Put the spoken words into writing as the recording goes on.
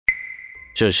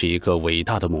这是一个伟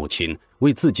大的母亲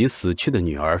为自己死去的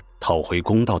女儿讨回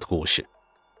公道的故事，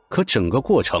可整个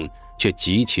过程却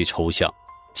极其抽象，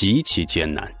极其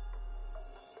艰难。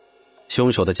凶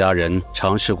手的家人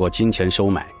尝试过金钱收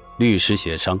买、律师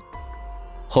协商，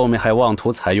后面还妄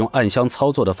图采用暗箱操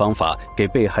作的方法给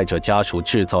被害者家属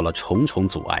制造了重重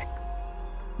阻碍。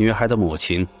女孩的母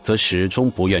亲则始终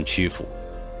不愿屈服。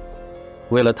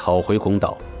为了讨回公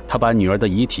道，她把女儿的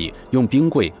遗体用冰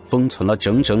柜封存了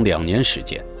整整2年时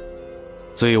间。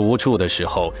最无助的时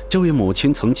候，这位母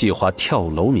亲曾计划跳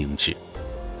楼明志。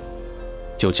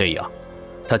就这样，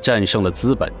她战胜了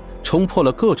资本，冲破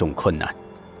了各种困难，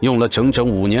用了整整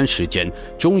5年时间，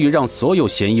终于让所有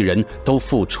嫌疑人都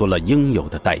付出了应有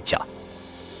的代价。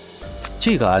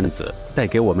这个案子带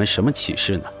给我们什么启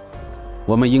示呢？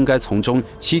我们应该从中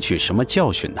吸取什么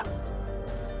教训呢？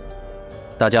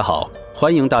大家好，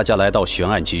欢迎大家来到悬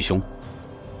案吉凶。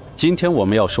今天我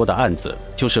们要说的案子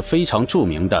就是非常著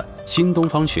名的新东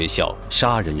方学校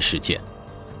杀人事件。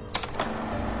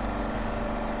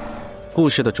故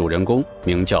事的主人公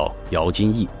名叫姚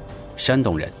金易，山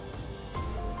东人。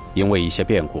因为一些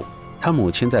变故，他母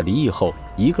亲在离异后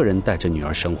一个人带着女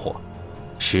儿生活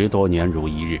，10多年如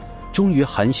一日，终于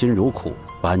含辛茹苦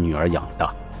把女儿养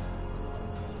大。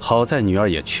好在女儿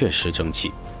也确实争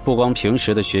气，不光平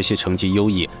时的学习成绩优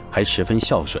异，还十分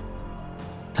孝顺。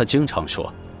她经常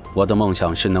说，我的梦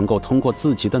想是能够通过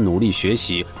自己的努力学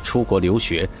习，出国留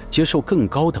学，接受更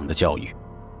高等的教育。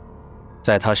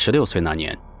在她16岁那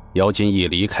年，姚金易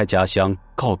离开家乡，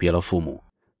告别了父母，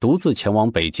独自前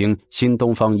往北京新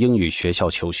东方英语学校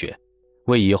求学，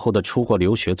为以后的出国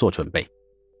留学做准备。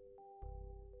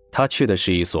她去的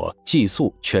是一所寄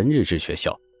宿全日制学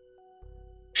校。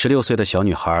16岁的小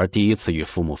女孩第一次与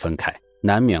父母分开，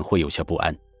难免会有些不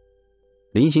安。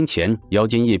临行前，姚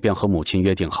金易便和母亲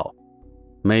约定好，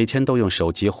每天都用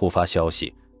手机互发消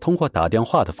息，通过打电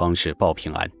话的方式报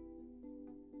平安。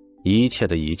一切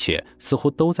的一切似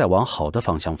乎都在往好的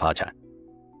方向发展，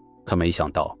可没想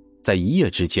到在一夜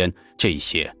之间，这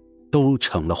些都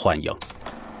成了幻影。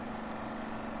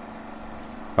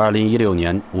2016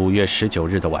年5月19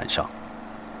日的晚上，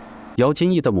姚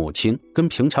金易的母亲跟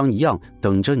平常一样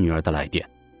等着女儿的来电。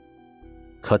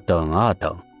可等啊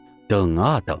等，等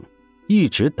啊等，一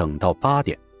直等到8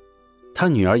点，她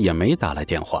女儿也没打来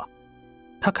电话。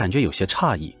她感觉有些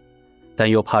诧异，但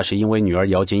又怕是因为女儿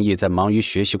姚金易在忙于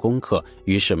学习功课，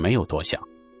于是没有多想。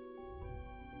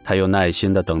她又耐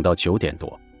心地等到9点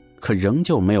多，可仍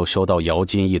旧没有收到姚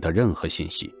金易的任何信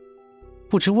息。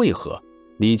不知为何，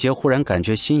李杰忽然感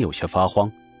觉心有些发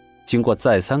慌。经过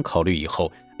再三考虑以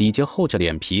后，李杰厚着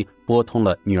脸皮拨通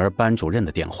了女儿班主任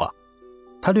的电话。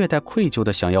他略带愧疚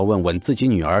地想要问问自己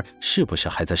女儿是不是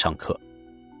还在上课，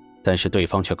但是对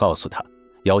方却告诉他，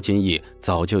姚金易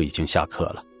早就已经下课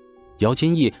了，姚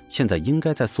金易现在应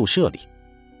该在宿舍里。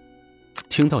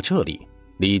听到这里，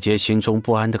李杰心中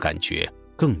不安的感觉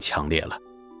更强烈了。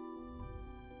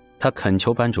他恳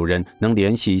求班主任能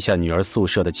联系一下女儿宿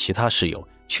舍的其他室友，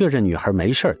确认女孩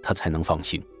没事，他才能放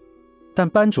心。但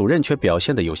班主任却表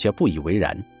现得有些不以为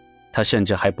然，他甚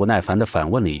至还不耐烦地反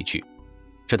问了一句，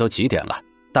这都几点了，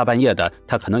大半夜的，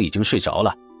他可能已经睡着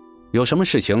了，有什么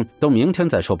事情都明天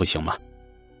再说不行吗？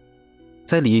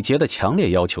在李杰的强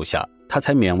烈要求下，他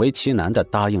才勉为其难地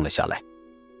答应了下来。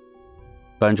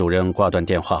班主任挂断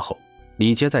电话后，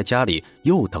李杰在家里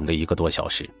又等了1个多小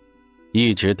时，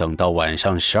一直等到晚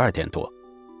上12点多，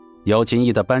姚金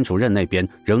易的班主任那边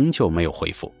仍旧没有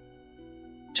回复。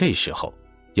这时候，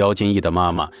姚金易的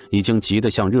妈妈已经急得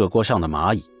像热锅上的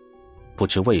蚂蚁，不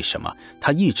知为什么，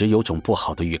她一直有种不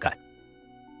好的预感。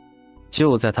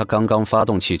就在她刚刚发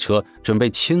动汽车，准备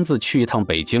亲自去一趟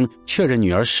北京，确认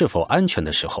女儿是否安全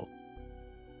的时候，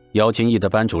姚金易的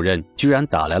班主任居然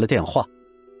打来了电话。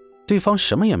对方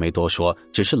什么也没多说，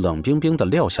只是冷冰冰地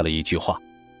撂下了一句话：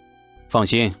放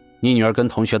心，你女儿跟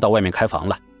同学到外面开房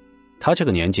了，她这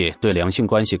个年纪对两性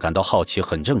关系感到好奇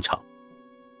很正常，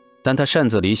但她擅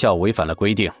自离校违反了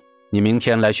规定，你明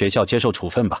天来学校接受处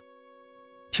分吧。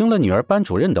听了女儿班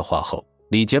主任的话后，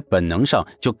李杰本能上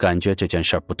就感觉这件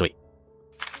事不对。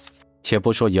且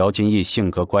不说姚金易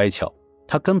性格乖巧，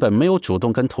他根本没有主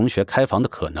动跟同学开房的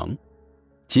可能。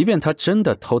即便他真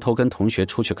的偷偷跟同学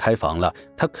出去开房了，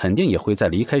他肯定也会在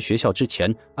离开学校之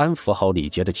前安抚好李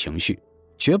杰的情绪，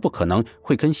绝不可能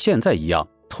会跟现在一样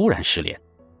突然失联。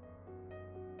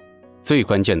最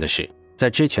关键的是，在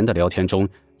之前的聊天中，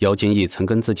姚金易曾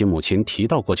跟自己母亲提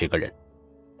到过这个人，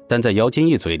但在姚金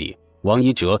易嘴里，王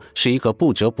祎哲是一个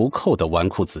不折不扣的纨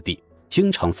绔子弟，经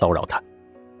常骚扰他。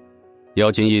姚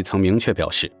金易曾明确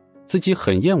表示自己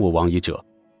很厌恶王祎哲，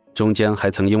中间还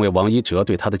曾因为王祎哲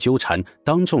对他的纠缠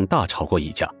当众大吵过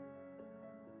一架。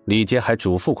李杰还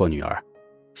嘱咐过女儿，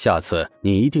下次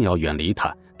你一定要远离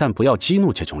他，但不要激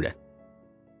怒这种人。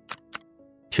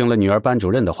听了女儿班主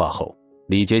任的话后，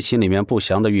李杰心里面不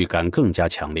祥的预感更加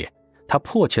强烈，他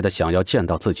迫切地想要见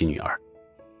到自己女儿。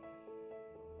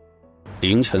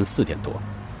凌晨4点多，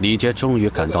李杰终于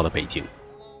赶到了北京，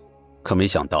可没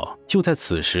想到就在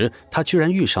此时，他居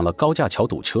然遇上了高架桥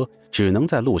堵车，只能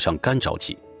在路上干着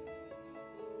急。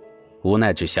无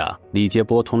奈之下，李杰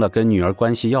拨通了跟女儿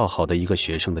关系要好的一个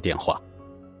学生的电话，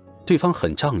对方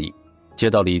很仗义，接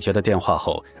到李杰的电话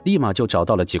后，立马就找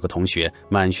到了几个同学，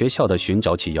满学校的寻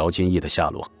找起姚金易的下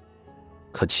落。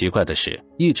可奇怪的是，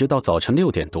一直到早晨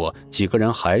6点多，几个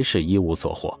人还是一无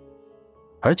所获。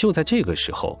而就在这个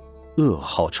时候，噩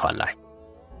耗传来，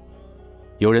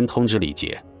有人通知李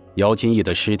杰，姚金易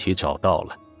的尸体找到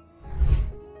了。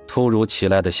突如其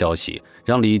来的消息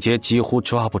让李杰几乎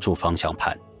抓不住方向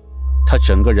盘，他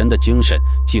整个人的精神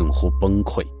近乎崩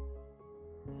溃。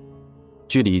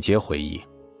据李杰回忆，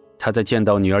他在见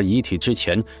到女儿遗体之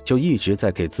前就一直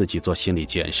在给自己做心理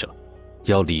建设，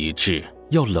要理智，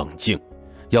要冷静，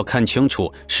要看清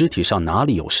楚尸体上哪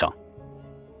里有伤。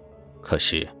可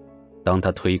是当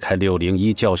他推开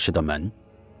601教室的门，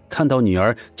看到女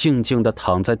儿静静地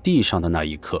躺在地上的那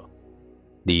一刻，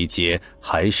李杰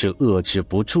还是遏制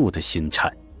不住的心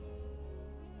颤。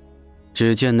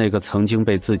只见那个曾经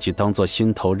被自己当作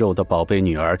心头肉的宝贝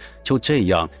女儿，就这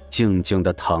样静静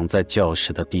地躺在教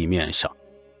室的地面上，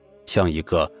像一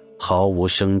个毫无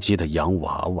生机的洋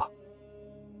娃娃。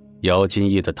姚金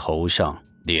易的头上、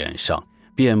脸上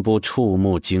遍布触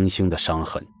目惊心的伤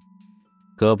痕，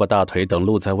胳膊、大腿等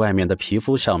露在外面的皮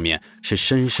肤上面是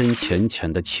深深浅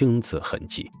浅的青紫痕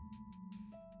迹。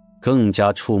更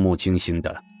加触目惊心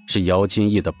的是姚金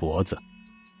易的脖子，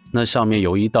那上面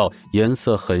有一道颜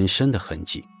色很深的痕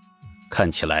迹，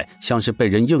看起来像是被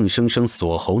人硬生生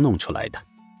锁喉弄出来的。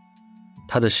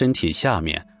他的身体下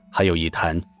面还有一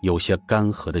滩有些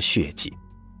干涸的血迹。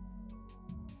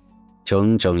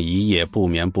整整一夜不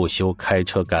眠不休开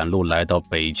车赶路来到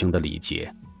北京的李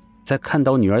杰，在看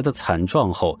到女儿的惨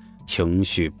状后，情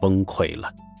绪崩溃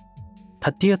了。他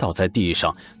跌倒在地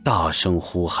上，大声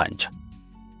呼喊着。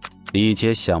李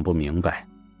杰想不明白，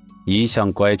一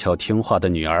向乖巧听话的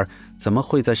女儿怎么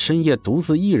会在深夜独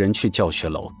自一人去教学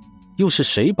楼，又是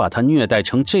谁把她虐待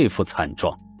成这副惨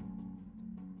状？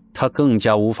他更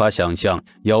加无法想象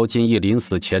姚金易临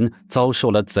死前遭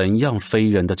受了怎样非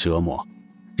人的折磨，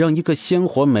让一个鲜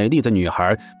活美丽的女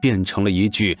孩变成了一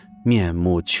具面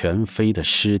目全非的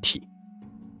尸体。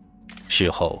事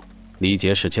后李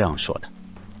杰是这样说的：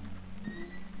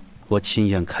我亲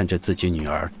眼看着自己女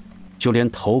儿，就连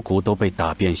头骨都被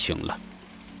打变形了。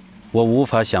我无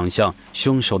法想象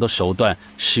凶手的手段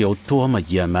是有多么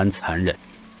野蛮残忍，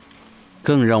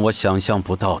更让我想象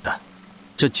不到的，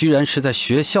这居然是在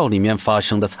学校里面发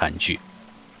生的惨剧。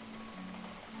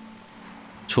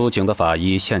出警的法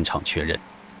医现场确认，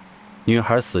女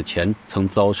孩死前曾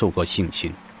遭受过性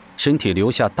侵，身体留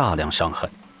下大量伤痕。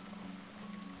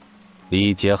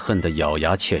李杰恨得咬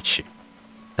牙切齿，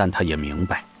但他也明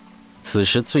白，此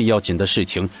时最要紧的事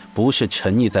情不是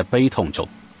沉溺在悲痛中，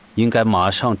应该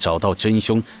马上找到真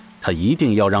凶，他一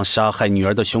定要让杀害女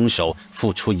儿的凶手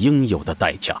付出应有的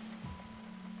代价。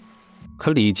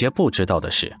可李杰不知道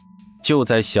的是，就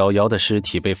在小姚的尸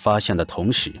体被发现的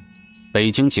同时，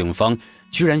北京警方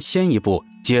居然先一步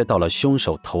接到了凶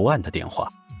手投案的电话。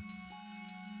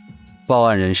报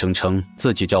案人声称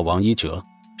自己叫王祎哲，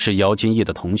是姚金易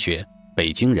的同学，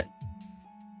北京人。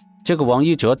这个王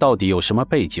祎哲到底有什么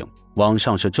背景，网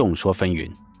上是众说纷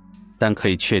纭，但可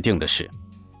以确定的是，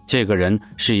这个人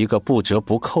是一个不折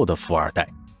不扣的富二代，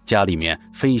家里面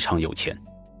非常有钱。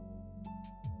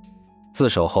自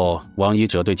首后，王祎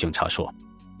哲对警察说，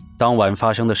当晚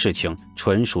发生的事情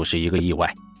纯属是一个意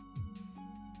外。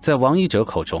在王祎哲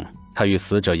口中，他与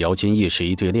死者姚金易是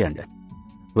一对恋人，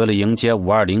为了迎接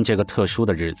520这个特殊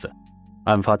的日子，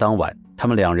案发当晚他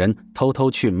们两人偷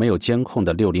偷去没有监控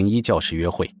的601教室约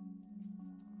会。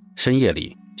深夜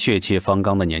里，血气方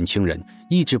刚的年轻人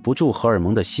抑制不住荷尔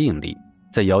蒙的吸引力，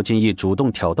在姚金易主动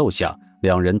挑逗下，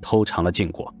两人偷尝了禁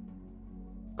果。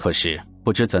可是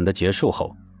不知怎的结束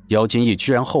后，姚金易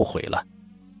居然后悔了，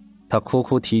他哭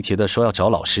哭啼啼地说要找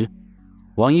老师。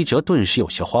王祎哲顿时有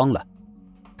些慌了，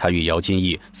他与姚金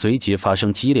易随即发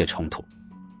生激烈冲突。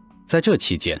在这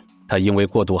期间，他因为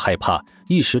过度害怕，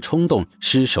一时冲动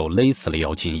失手勒死了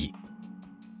姚金易。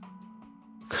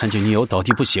看见女友倒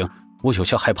地不醒，我有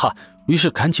些害怕，于是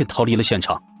赶紧逃离了现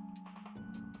场。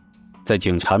在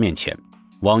警察面前，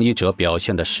王祎哲表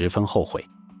现得十分后悔，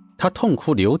他痛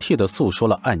哭流涕地诉说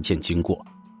了案件经过。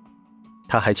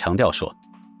他还强调说，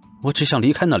我只想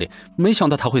离开那里，没想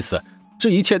到他会死，这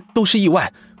一切都是意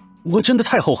外，我真的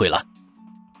太后悔了。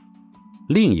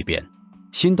另一边，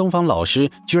新东方老师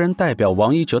居然代表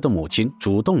王一哲的母亲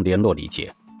主动联络李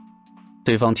杰，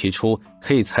对方提出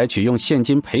可以采取用现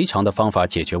金赔偿的方法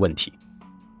解决问题。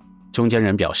中间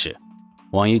人表示，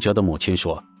王一哲的母亲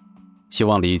说，希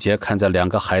望李杰看在2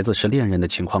个孩子是恋人的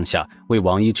情况下，为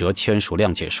王一哲签署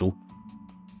谅解书。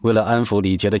为了安抚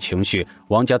李杰的情绪，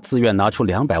王家自愿拿出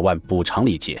200万补偿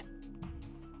李杰。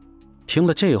听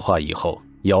了这话以后，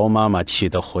姚妈妈气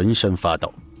得浑身发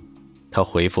抖。她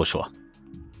回复说，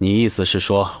你意思是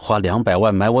说花200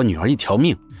万买我女儿一条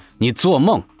命？你做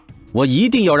梦！我一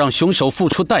定要让凶手付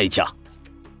出代价。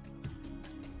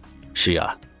是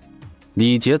啊，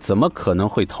李杰怎么可能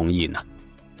会同意呢？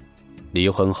离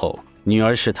婚后，女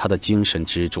儿是他的精神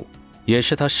支柱，也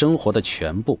是他生活的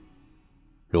全部。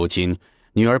如今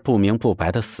女儿不明不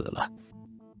白地死了，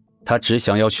他只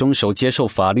想要凶手接受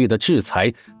法律的制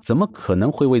裁，怎么可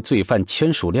能会为罪犯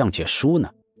签署谅解书呢？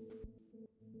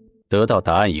得到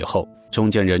答案以后，中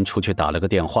间人出去打了个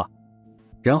电话，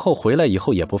然后回来以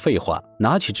后也不废话，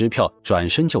拿起支票转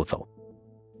身就走。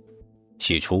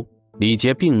起初李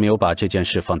杰并没有把这件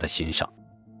事放在心上，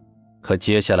可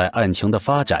接下来案情的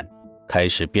发展开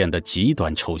始变得极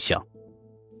端抽象。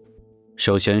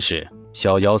首先是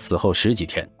小姚死后10几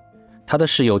天，他的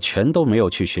室友全都没有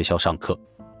去学校上课，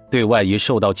对外以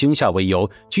受到惊吓为由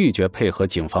拒绝配合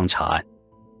警方查案。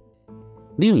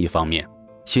另一方面，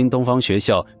新东方学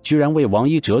校居然为王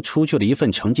一哲出具了一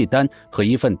份成绩单和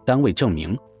一份单位证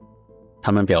明。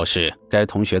他们表示，该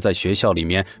同学在学校里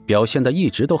面表现得一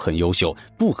直都很优秀，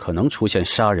不可能出现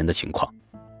杀人的情况。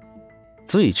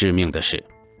最致命的是，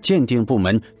鉴定部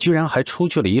门居然还出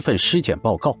具了一份尸检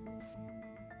报告。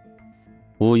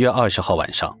5月20号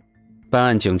晚上，办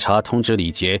案警察通知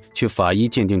李杰去法医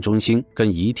鉴定中心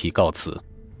跟遗体告辞，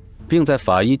并在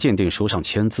法医鉴定书上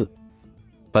签字。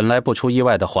本来不出意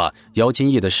外的话，姚金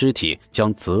义的尸体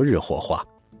将择日火化。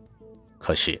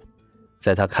可是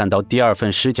在他看到第2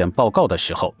份尸检报告的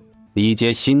时候，李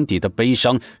杰心底的悲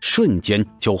伤瞬间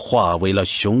就化为了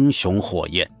熊熊火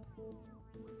焰。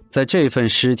在这份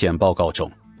尸检报告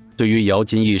中，对于姚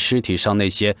金义尸体上那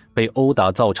些被殴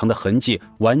打造成的痕迹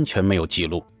完全没有记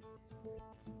录，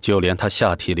就连他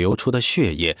下体流出的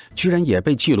血液居然也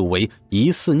被记录为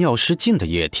疑似尿失禁的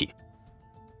液体。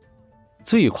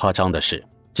最夸张的是，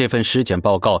这份尸检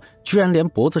报告居然连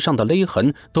脖子上的勒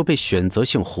痕都被选择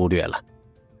性忽略了。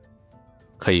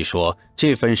可以说，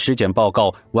这份尸检报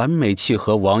告完美契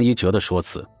合王一哲的说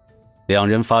辞，2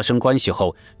人发生关系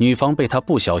后，女方被他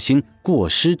不小心过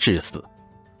失致死。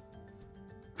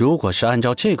如果是按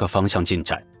照这个方向进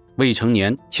展，未成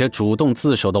年且主动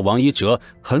自首的王一哲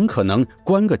很可能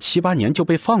关个7、8年就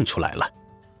被放出来了。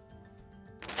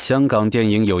香港电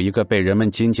影有一个被人们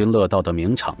津津乐道的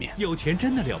名场面，有钱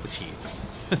真的了不起。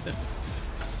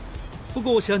不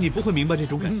过我想你不会明白这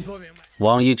种感觉。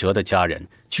王一哲的家人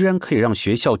居然可以让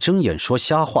学校睁眼说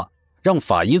瞎话，让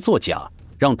法医作假，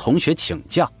让同学请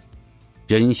假。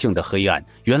人性的黑暗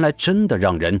原来真的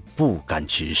让人不敢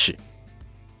直视。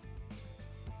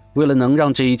为了能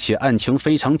让这一起案情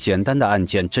非常简单的案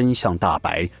件真相大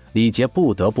白，李杰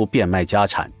不得不变卖家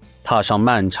产，踏上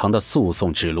漫长的诉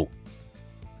讼之路。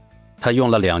他用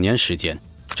了2年时间，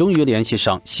终于联系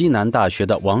上西南大学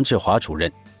的王志华主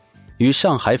任与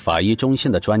上海法医中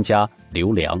心的专家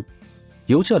刘良，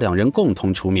由这2人共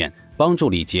同出面，帮助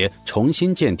李杰重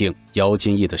新鉴定姚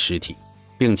金义的尸体，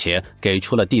并且给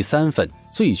出了第3份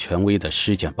最权威的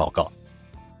尸检报告。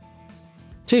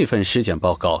这份尸检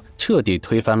报告彻底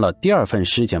推翻了第2份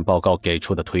尸检报告给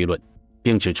出的推论，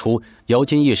并指出姚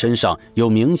金义身上有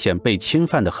明显被侵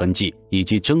犯的痕迹以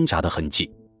及挣扎的痕迹。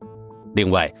另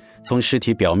外，从尸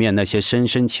体表面那些深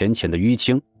深浅浅的淤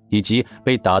青以及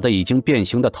被打得已经变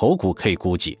形的头骨可以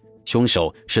估计，凶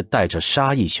手是带着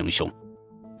杀意行凶。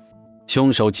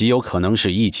凶手极有可能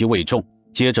是一击未中，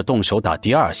接着动手打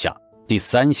第2下、第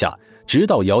3下，直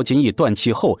到姚金义断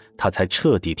气后，他才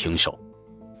彻底停手。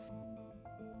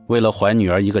为了还女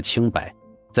儿一个清白，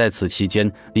在此期间，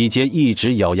李杰一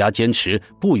直咬牙坚持，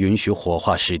不允许火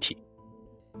化尸体。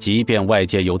即便外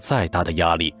界有再大的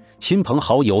压力，亲朋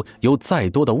好友有再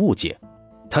多的误解，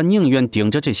他宁愿顶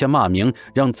着这些骂名，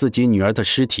让自己女儿的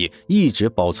尸体一直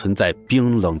保存在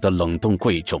冰冷的冷冻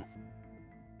柜中。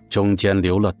中间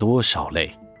流了多少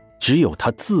泪，只有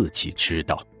他自己知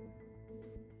道。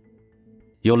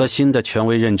有了新的权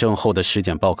威认证后的尸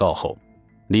检报告后，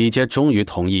李杰终于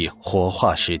同意火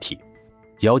化尸体。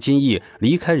姚金义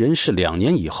离开人世2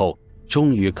年以后，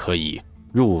终于可以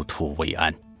入土为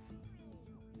安。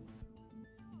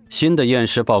新的验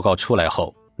尸报告出来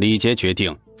后，李杰决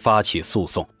定发起诉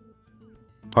讼。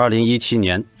2017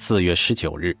年4月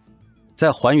19日，在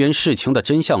还原事情的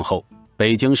真相后，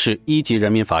北京市1级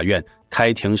人民法院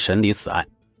开庭审理此案。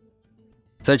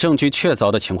在证据确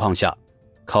凿的情况下，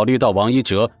考虑到王祎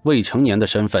哲未成年的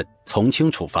身份，从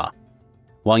轻处罚。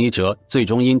王祎哲最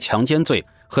终因强奸罪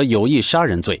和有意杀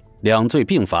人罪2罪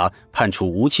并罚，判处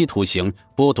无期徒刑，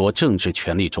剥夺政治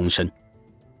权利终身。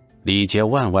李杰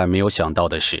万万没有想到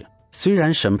的是，虽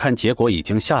然审判结果已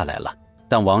经下来了，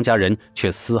但王家人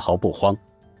却丝毫不慌。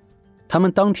他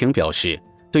们当庭表示，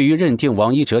对于认定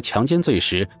王祎哲强奸罪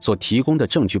时所提供的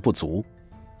证据不足，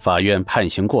法院判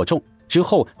刑过重，之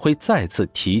后会再次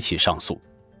提起上诉。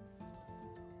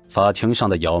法庭上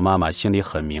的姚妈妈心里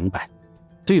很明白，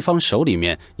对方手里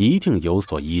面一定有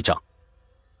所依仗，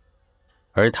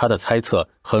而她的猜测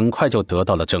很快就得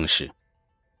到了证实。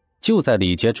就在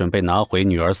李杰准备拿回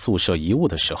女儿宿舍遗物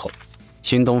的时候，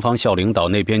新东方校领导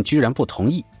那边居然不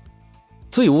同意。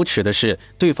最无耻的是，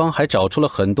对方还找出了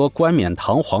很多冠冕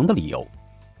堂皇的理由。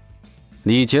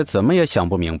李杰怎么也想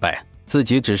不明白，自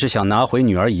己只是想拿回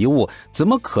女儿遗物，怎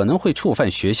么可能会触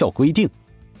犯学校规定？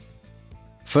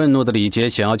愤怒的李杰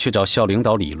想要去找校领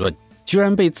导理论，居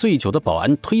然被醉酒的保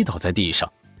安推倒在地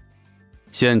上。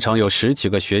现场有10几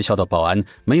个学校的保安，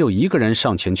没有一个人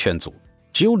上前劝阻，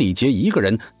只有李杰一个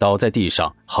人倒在地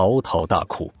上嚎啕大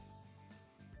哭。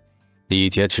李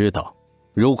杰知道，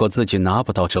如果自己拿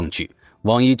不到证据，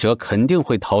王祎哲肯定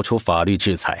会逃出法律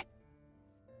制裁，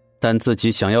但自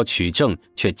己想要取证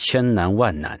却千难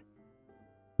万难。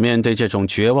面对这种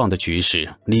绝望的局势，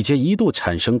李杰一度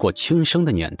产生过轻生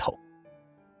的念头。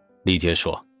李杰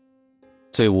说，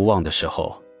最无望的时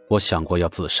候，我想过要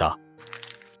自杀；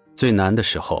最难的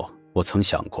时候，我曾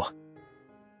想过，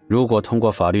如果通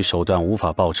过法律手段无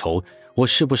法报仇，我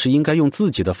是不是应该用自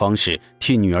己的方式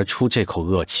替女儿出这口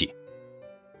恶气？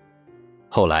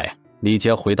后来，李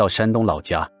杰回到山东老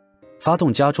家，发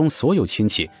动家中所有亲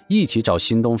戚一起找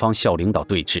新东方校领导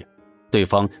对峙，对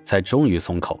方才终于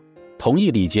松口，同意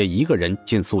李杰一个人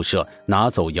进宿舍拿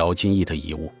走姚金易的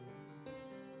遗物。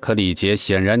可李杰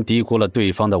显然低估了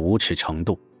对方的无耻程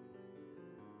度。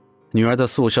女儿的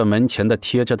宿舍门前的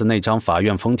贴着的那张法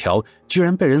院封条居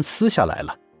然被人撕下来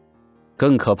了。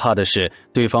更可怕的是，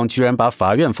对方居然把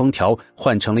法院封条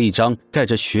换成了一张盖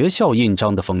着学校印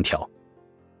章的封条。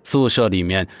宿舍里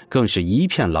面更是一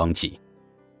片狼藉。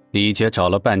李杰找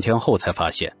了半天后才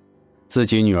发现，自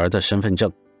己女儿的身份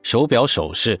证、手表、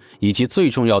首饰以及最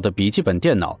重要的笔记本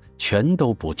电脑全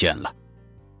都不见了。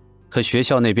可学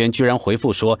校那边居然回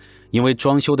复说，因为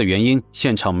装修的原因，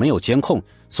现场没有监控，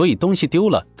所以东西丢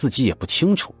了自己也不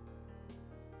清楚。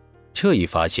这一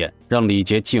发现让李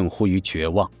杰近乎于绝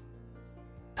望。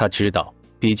他知道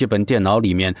笔记本电脑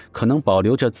里面可能保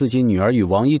留着自己女儿与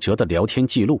王祎哲的聊天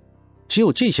记录，只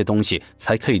有这些东西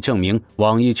才可以证明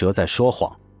王祎哲在说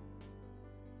谎。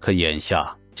可眼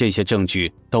下这些证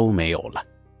据都没有了，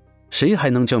谁还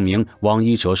能证明王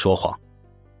祎哲说谎？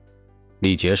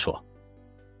李杰说，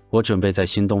我准备在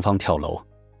新东方跳楼，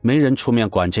没人出面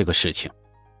管这个事情。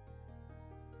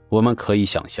我们可以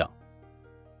想象，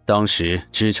当时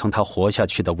支撑他活下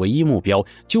去的唯一目标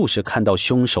就是看到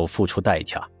凶手付出代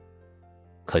价。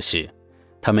可是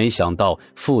他没想到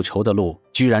复仇的路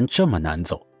居然这么难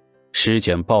走，尸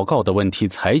检报告的问题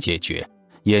才解决，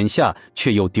眼下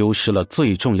却又丢失了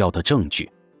最重要的证据。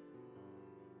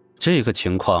这个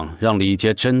情况让李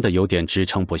杰真的有点支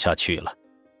撑不下去了。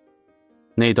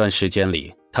那段时间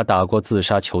里，他打过自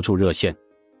杀求助热线，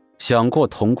想过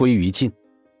同归于尽。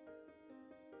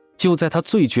就在他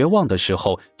最绝望的时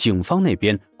候，警方那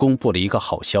边公布了一个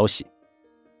好消息。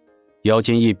姚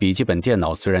金易笔记本电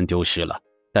脑虽然丢失了，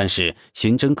但是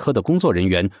刑侦科的工作人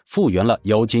员复原了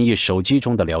姚金易手机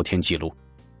中的聊天记录。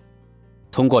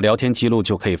通过聊天记录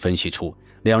就可以分析出，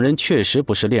两人确实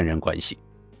不是恋人关系，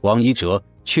王祎哲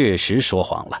确实说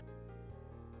谎了。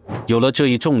有了这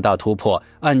一重大突破，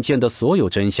案件的所有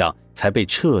真相才被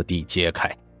彻底揭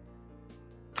开。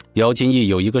姚金易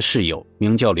有一个室友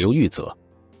名叫刘玉泽，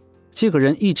这个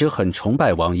人一直很崇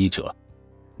拜王祎哲，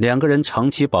两个人长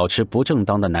期保持不正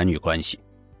当的男女关系。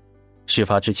事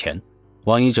发之前，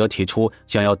王祎哲提出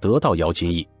想要得到姚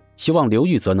金易，希望刘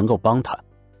玉泽能够帮他。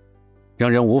让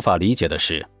人无法理解的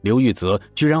是，刘玉泽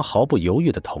居然毫不犹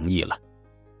豫地同意了。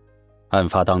案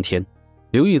发当天，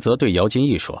刘玉泽对姚金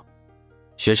易说，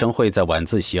学生会在晚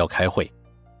自习要开会，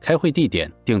开会地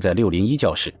点定在601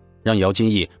教室，让姚金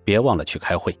易别忘了去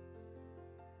开会。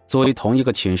作为同一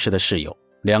个寝室的室友，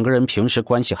两个人平时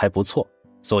关系还不错，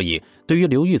所以对于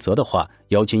刘玉泽的话，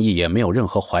姚金易也没有任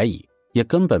何怀疑，也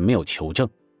根本没有求证。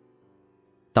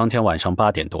当天晚上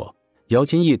8点多，姚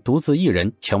金易独自一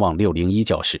人前往601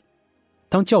教室。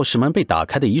当教室门被打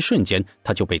开的一瞬间，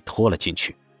他就被拖了进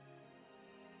去。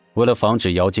为了防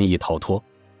止姚金易逃脱，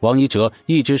王祎哲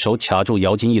一只手卡住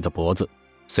姚金易的脖子，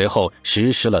随后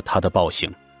实施了他的暴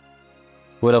行。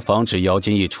为了防止姚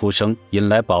金易出声引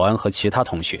来保安和其他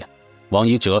同学，王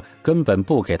祎哲根本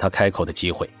不给他开口的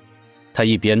机会。他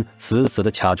一边死死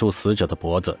地卡住死者的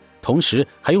脖子，同时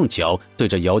还用脚对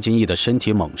着姚金易的身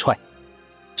体猛踹。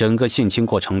整个性侵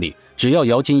过程里，只要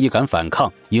姚金易敢反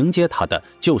抗，迎接他的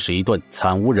就是一顿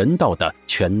惨无人道的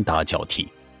拳打脚踢。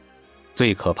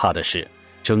最可怕的是，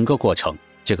整个过程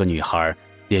这个女孩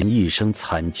连一声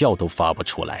惨叫都发不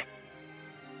出来。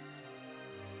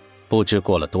不知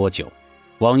过了多久，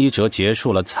王祎哲结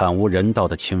束了惨无人道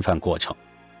的侵犯过程。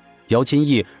姚金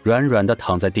易软软地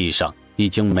躺在地上，已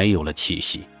经没有了气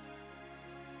息。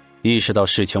意识到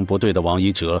事情不对的王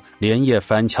祎哲连夜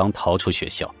翻墙逃出学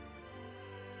校。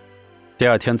第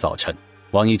二天早晨，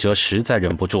王祎哲实在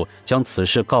忍不住将此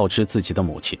事告知自己的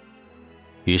母亲，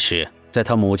于是在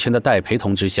他母亲的代陪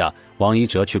同之下，王祎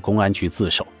哲去公安局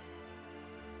自首。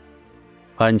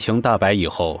案情大白以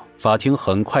后，法庭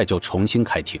很快就重新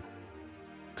开庭。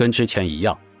跟之前一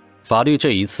样，法律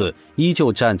这一次依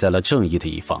旧站在了正义的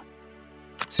一方。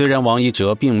虽然王祎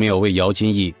哲并没有为姚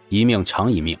金易一命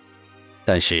偿一命，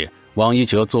但是王祎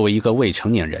哲作为一个未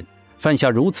成年人，犯下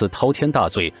如此滔天大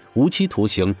罪，无期徒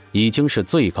刑已经是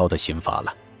最高的刑罚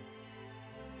了。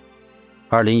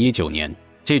2019年，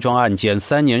这桩案件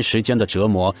3年时间的折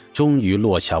磨终于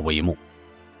落下帷幕，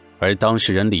而当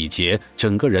事人李杰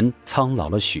整个人苍老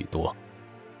了许多。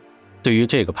对于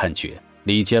这个判决，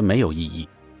李杰没有异议，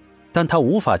但他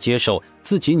无法接受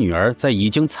自己女儿在已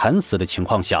经惨死的情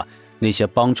况下，那些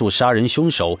帮助杀人凶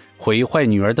手毁坏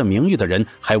女儿的名誉的人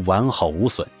还完好无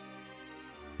损。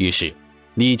于是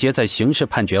李杰在刑事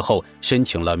判决后申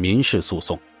请了民事诉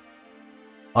讼。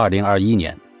2021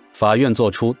年，法院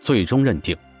作出最终认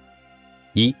定：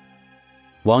一、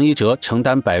王祎哲承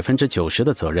担90%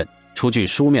的责任，出具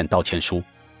书面道歉书；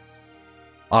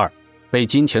二、被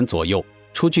金钱左右，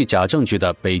出具假证据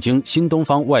的北京新东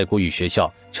方外国语学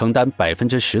校承担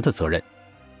10%的责任，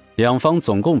两方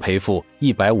总共赔付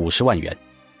150万元。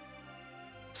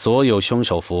所有凶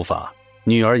手伏法，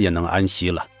女儿也能安息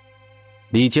了。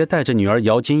李杰带着女儿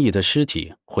姚金易的尸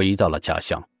体回到了家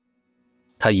乡，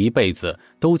他一辈子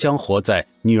都将活在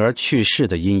女儿去世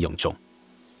的阴影中。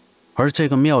而这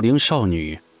个妙龄少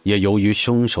女也由于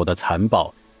凶手的残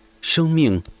暴，生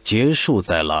命结束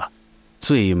在了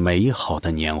最美好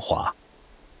的年华。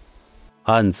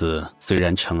案子虽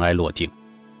然尘埃落定，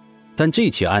但这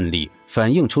起案例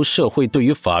反映出社会对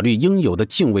于法律应有的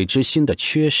敬畏之心的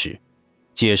缺失，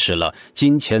揭示了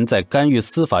金钱在干预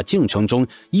司法进程中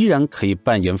依然可以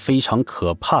扮演非常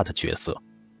可怕的角色。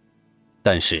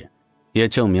但是也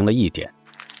证明了一点，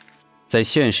在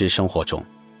现实生活中，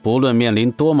不论面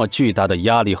临多么巨大的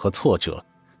压力和挫折，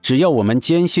只要我们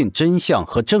坚信真相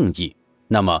和正义，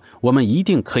那么我们一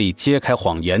定可以揭开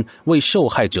谎言，为受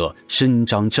害者伸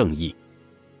张正义。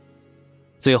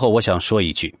最后我想说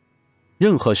一句，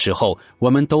任何时候我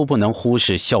们都不能忽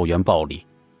视校园暴力，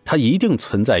它一定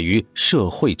存在于社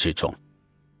会之中。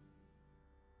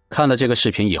看了这个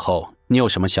视频以后，你有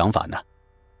什么想法呢？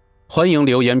欢迎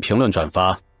留言、评论、转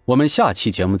发，我们下期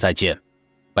节目再见，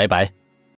拜拜。